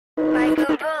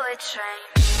train.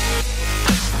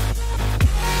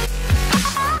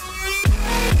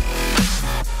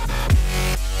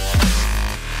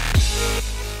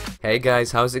 Hey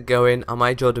guys, how's it going? I'm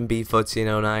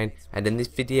iJordanB1409 and in this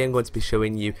video I'm going to be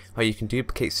showing you how you can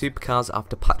duplicate supercars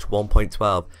after patch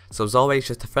 1.12. So as always,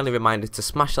 just a friendly reminder to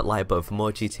smash that like button for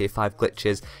more GTA 5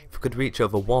 glitches. If we could reach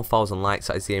over 1000 likes,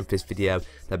 that is the aim for this video,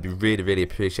 that'd be really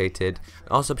appreciated. And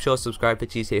also be sure to subscribe for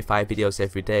GTA 5 videos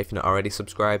every day if you're not already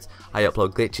subscribed. I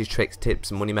upload glitches, tricks,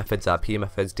 tips, money methods, RP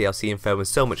methods, DLC info and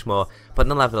so much more. But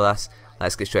nonetheless,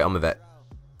 let's get straight on with it.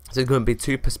 So there's going to be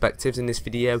two perspectives in this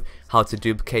video, how to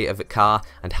duplicate a car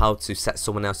and how to set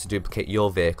someone else to duplicate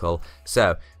your vehicle.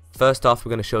 So first off, we're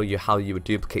going to show you how you would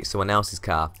duplicate someone else's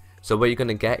car. So what you're going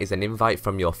to get is an invite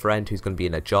from your friend who's going to be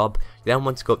in a job. You then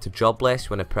want to go up to job list,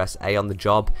 you want to press A on the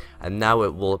job, and now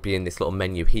it will be in this little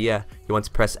menu here. You want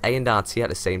to press A and RT at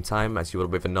the same time as you will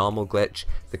with a normal glitch,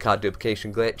 the car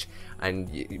duplication glitch, and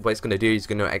what it's going to do is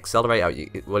going to accelerate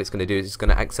what it's going to do is it's going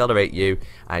to accelerate you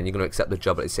and you're going to accept the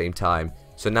job at the same time.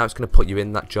 So now it's going to put you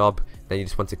in that job, then you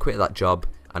just want to quit that job.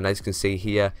 And as you can see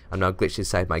here, I'm now glitched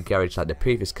inside my garage like the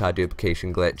previous car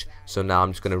duplication glitch. So now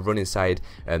I'm just going to run inside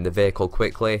the vehicle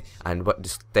quickly and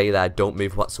just stay there, don't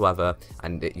move whatsoever,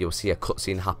 and you'll see a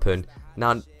cutscene happen.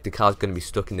 Now the car's going to be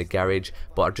stuck in the garage,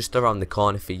 but just around the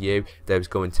corner for you there's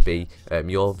going to be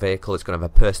your vehicle. It's going to have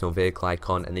a personal vehicle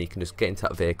icon, and then you can just get into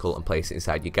that vehicle and place it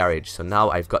inside your garage. So now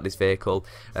I've got this vehicle.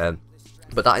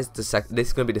 But that is this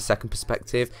is going to be the second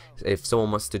perspective. If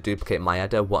someone wants to duplicate my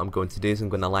header, what I'm going to do is I'm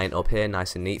going to line it up here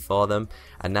nice and neat for them.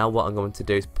 And now what I'm going to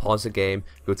do is pause the game,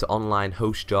 go to online,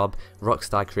 host job,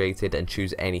 Rockstar created, and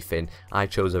choose anything. I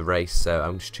chose a race, so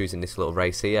I'm just choosing this little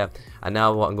race here. And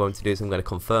now what I'm going to do is I'm going to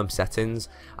confirm settings.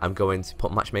 I'm going to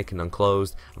put matchmaking on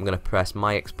closed. I'm going to press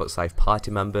my Xbox Live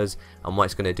party members, and what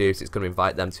it's going to do is it's going to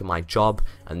invite them to my job,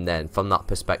 and then from that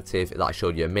perspective that I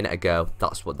showed you a minute ago,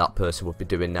 that's what that person would be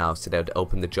doing now. So they would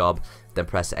open the job, then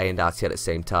press A and RT at the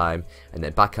same time, and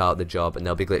then back out of the job, and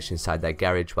they'll be glitched inside their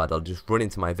garage where they'll just run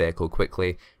into my vehicle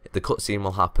quickly. The cutscene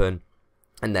will happen,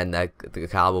 and then the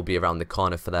car will be around the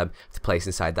corner for them to place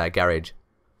inside their garage.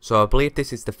 So I believe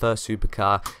this is the first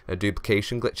supercar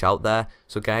duplication glitch out there.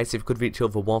 So guys, if we could reach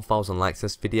over 1000 likes in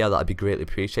this video, that would be greatly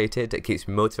appreciated. It keeps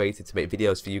me motivated to make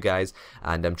videos for you guys,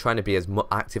 and I'm trying to be as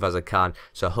active as I can,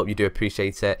 so I hope you do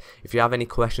appreciate it. If you have any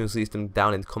questions, leave them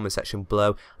down in the comment section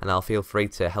below and I'll feel free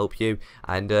to help you.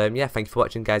 And yeah, thank you for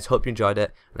watching guys, hope you enjoyed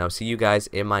it, and I'll see you guys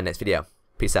in my next video.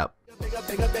 Peace out. Now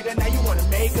you wanna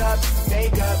make up,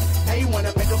 now you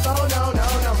wanna make a phone, no.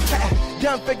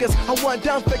 Dumb figures, I want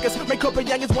dumb figures. Make up a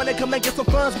youngins wanna come and get some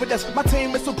fun with us. My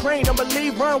team is supreme, I'ma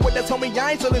leave run with us. Homie,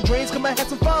 I ain't selling dreams, come and have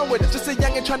some fun with us. Just a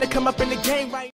youngin' trying to come up in the game right